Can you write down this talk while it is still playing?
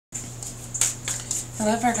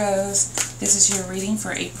Hello Virgos, this is your reading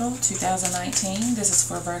for April 2019. This is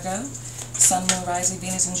for Virgo, Sun, Moon, Rising,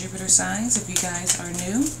 Venus, and Jupiter signs. If you guys are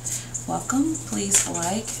new, welcome. Please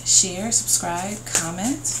like, share, subscribe,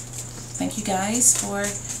 comment. Thank you guys for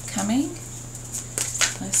coming.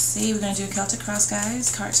 Let's see, we're going to do a Celtic cross, guys.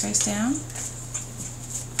 Cards face down.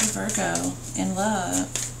 For Virgo, in love,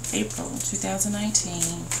 April 2019.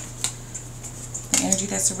 The energy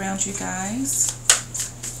that surrounds you guys.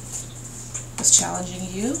 What's challenging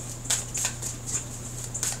you?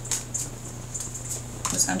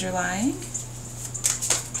 What's underlying?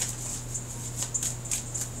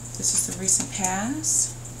 This is the recent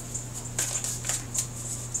past.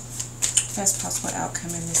 Best possible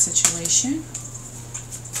outcome in this situation.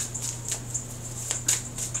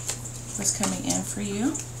 What's coming in for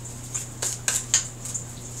you?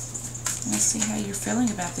 Let's see how you're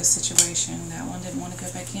feeling about this situation. That one didn't want to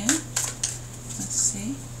go back in. Let's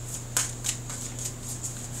see.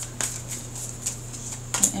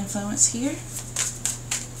 Influence here.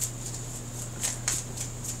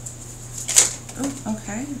 Oh,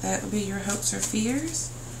 okay. That would be your hopes or fears.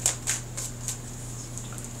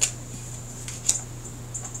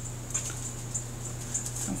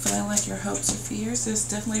 I'm feeling like your hopes or fears is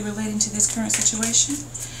definitely relating to this current situation.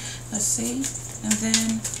 Let's see. And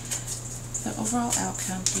then the overall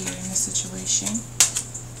outcome here in this situation.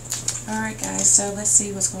 Alright guys, so let's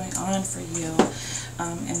see what's going on for you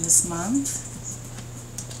in this month.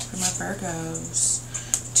 For my Virgos,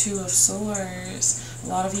 Two of Swords. A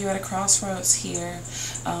lot of you at a crossroads here,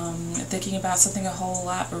 thinking about something a whole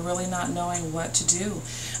lot, but really not knowing what to do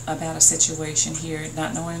about a situation here,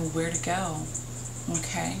 not knowing where to go.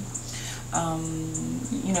 Okay,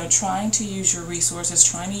 you know, trying to use your resources,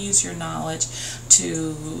 trying to use your knowledge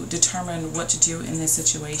to determine what to do in this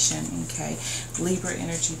situation. Okay, Libra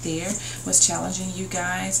energy there. What's challenging you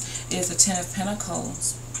guys is the Ten of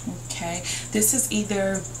Pentacles. Okay, this is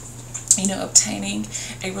either, you know, obtaining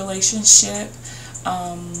a relationship,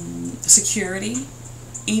 security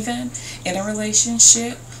even in a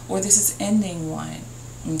relationship, or this is ending one.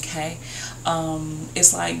 Okay,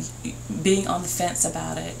 it's like being on the fence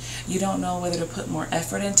about it. You don't know whether to put more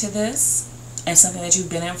effort into this and something that you've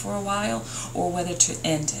been in for a while, or whether to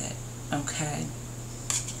end it. Okay,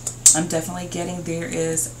 I'm definitely getting there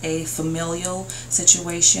is a familial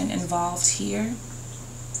situation involved here.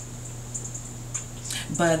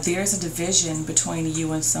 But there's a division between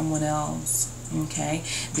you and someone else. Okay,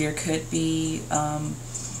 there could be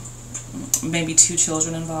maybe two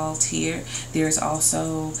children involved here. There's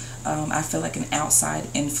also, I feel like, an outside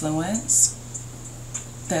influence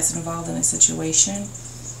that's involved in a situation.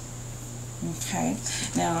 Okay,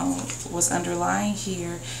 now what's underlying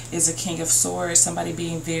here is a King of Swords, somebody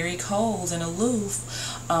being very cold and aloof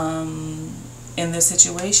in this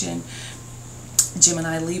situation.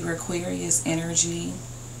 Gemini, Libra, Aquarius energy.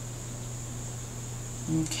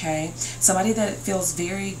 Okay, somebody that feels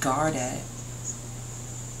very guarded,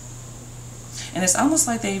 and it's almost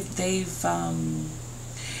like they feel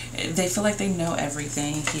like they know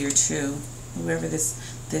everything here too. Whoever this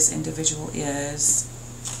individual is.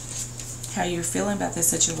 How you're feeling about this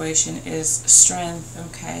situation is strength.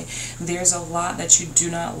 Okay, there's a lot that you do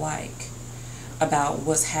not like about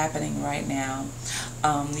what's happening right now.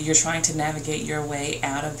 You're trying to navigate your way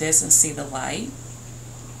out of this and see the light,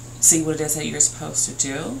 see what it is that you're supposed to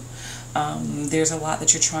do. There's a lot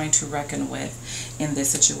that you're trying to reckon with in this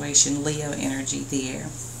situation. Leo energy there.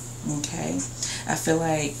 Okay, I feel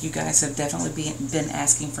like you guys have definitely been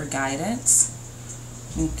asking for guidance.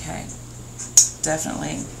 Okay,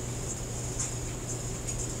 definitely.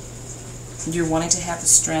 You're wanting to have the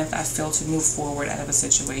strength, I feel, to move forward out of a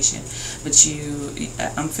situation. But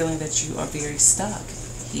I'm feeling that you are very stuck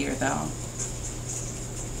here, though.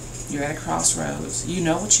 You're at a crossroads. You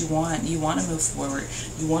know what you want. You want to move forward.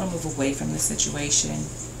 You want to move away from the situation.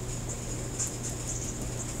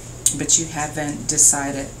 But you haven't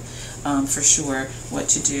decided for sure what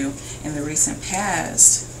to do. In the recent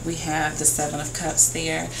past, we have the Seven of Cups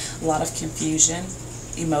there. A lot of confusion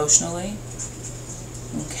emotionally.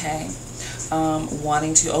 Okay.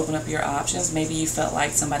 Wanting to open up your options. Maybe you felt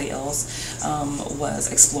like somebody else was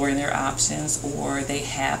exploring their options, or they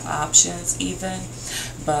have options even,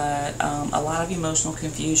 but a lot of emotional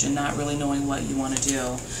confusion, not really knowing what you want to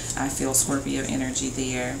do. I feel Scorpio energy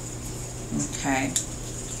there. Okay,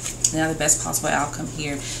 now the best possible outcome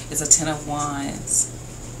here is a Ten of Wands.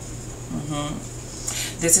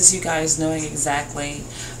 This is you guys knowing exactly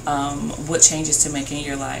what changes to make in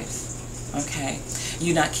your life. Okay,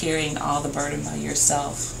 you're not carrying all the burden by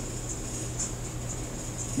yourself.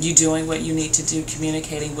 You doing what you need to do,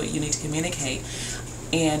 communicating what you need to communicate.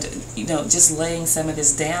 and, you know, just laying some of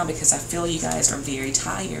this down, because I feel you guys are very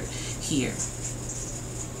tired here.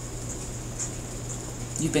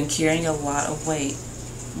 You've been carrying a lot of weight.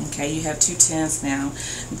 Okay, you have 2 tens now.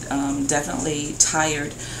 Definitely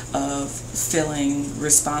tired of feeling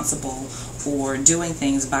responsible or doing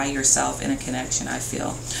things by yourself in a connection, I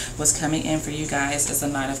feel. What's coming in for you guys is the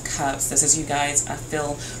Knight of Cups. This is you guys, I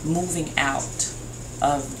feel, moving out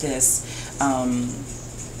of this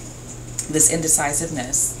this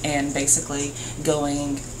indecisiveness, and basically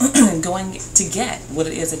going to get what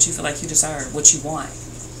it is that you feel like you deserve, what you want,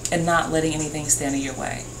 and not letting anything stand in your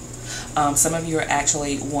way. Some of you are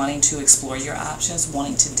actually wanting to explore your options,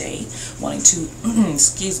 wanting to date, wanting to,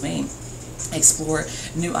 excuse me, explore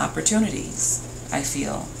new opportunities, I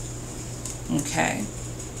feel. Okay,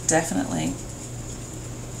 definitely.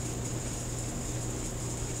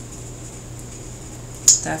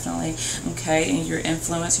 Definitely. Okay, and your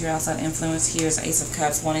influence, your outside influence here is Ace of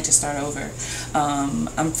Cups, wanting to start over.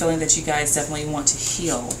 I'm feeling that you guys definitely want to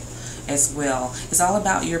heal as well. It's all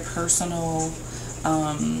about your personal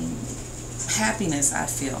happiness, I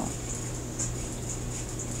feel.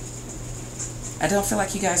 I don't feel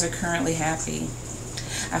like you guys are currently happy.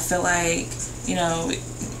 I feel like, you know,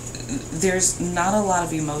 there's not a lot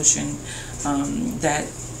of emotion that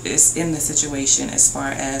is in the situation, as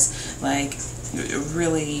far as like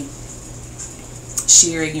really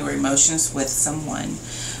sharing your emotions with someone.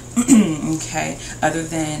 Okay, other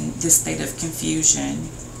than this state of confusion,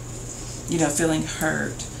 you know, feeling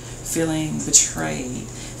hurt, feeling betrayed,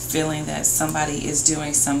 feeling that somebody is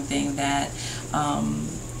doing something that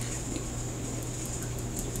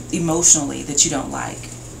emotionally that you don't like.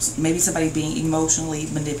 Maybe somebody being emotionally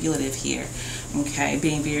manipulative here. Okay,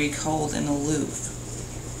 being very cold and aloof,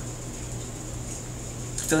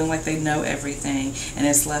 feeling like they know everything, and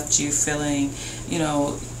it's left you feeling, you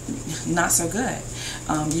know, not so good.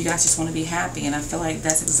 You guys just want to be happy, and I feel like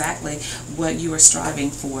that's exactly what you are striving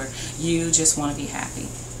for. You just want to be happy.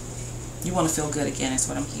 You want to feel good again, is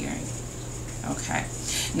what I'm hearing. Okay.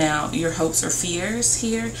 Now, your hopes or fears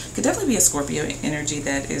here could definitely be a Scorpio energy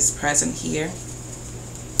that is present here.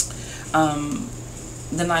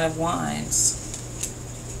 The Knight of Wands.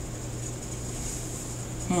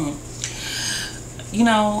 You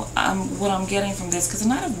know, what I'm getting from this, because the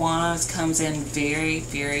Knight of Wands comes in very,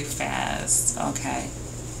 very fast, okay?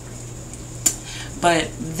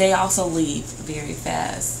 But they also leave very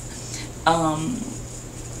fast.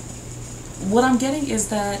 What I'm getting is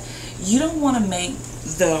that you don't want to make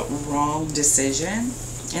the wrong decision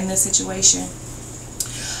in this situation.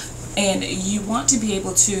 And you want to be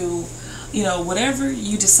able to, you know, whatever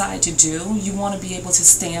you decide to do, you want to be able to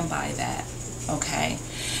stand by that, okay?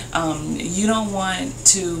 You don't want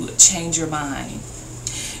to change your mind.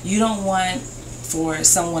 You don't want for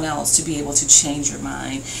someone else to be able to change your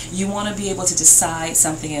mind. You want to be able to decide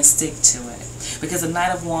something and stick to it. Because the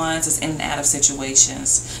Knight of Wands is in and out of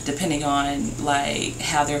situations, depending on like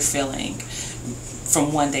how they're feeling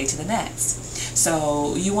from one day to the next.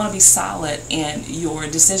 So you want to be solid in your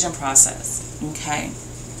decision process, okay?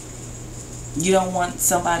 You don't want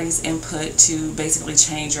somebody's input to basically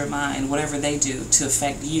change your mind, whatever they do, to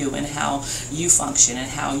affect you and how you function and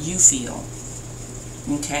how you feel,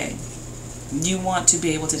 okay? You want to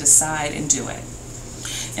be able to decide and do it.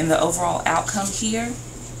 And the overall outcome here,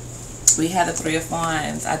 we have the Three of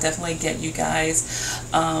Wands. I definitely get you guys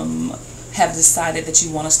have decided that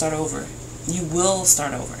you want to start over. You will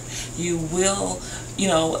start over. You will, you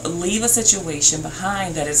know, leave a situation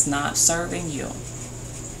behind that is not serving you.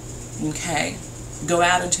 Okay? Go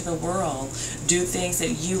out into the world. Do things that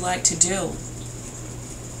you like to do.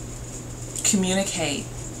 Communicate.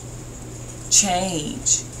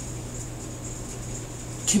 Change.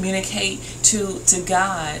 Communicate to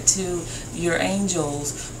God, to your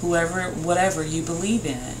angels, whoever, whatever you believe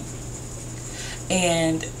in.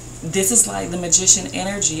 And this is like the magician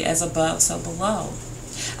energy, as above, so below.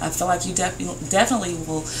 I feel like you definitely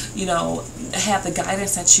will, you know, have the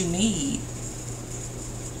guidance that you need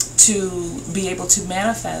to be able to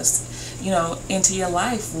manifest, you know, into your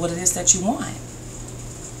life what it is that you want,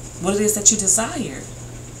 what it is that you desire.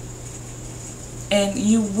 And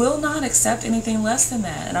you will not accept anything less than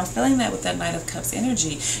that. And I'm feeling that with that Knight of Cups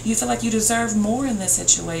energy. You feel like you deserve more in this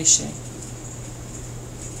situation.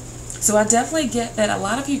 So I definitely get that a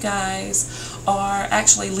lot of you guys are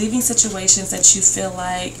actually leaving situations that you feel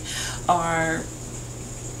like are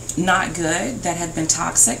not good, that have been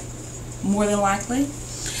toxic, more than likely.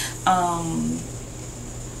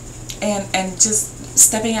 And just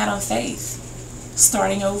stepping out on faith,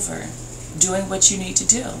 starting over, doing what you need to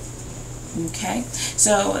do. Okay,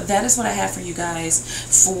 so that is what I have for you guys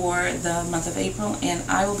for the month of April, and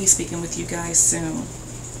I will be speaking with you guys soon.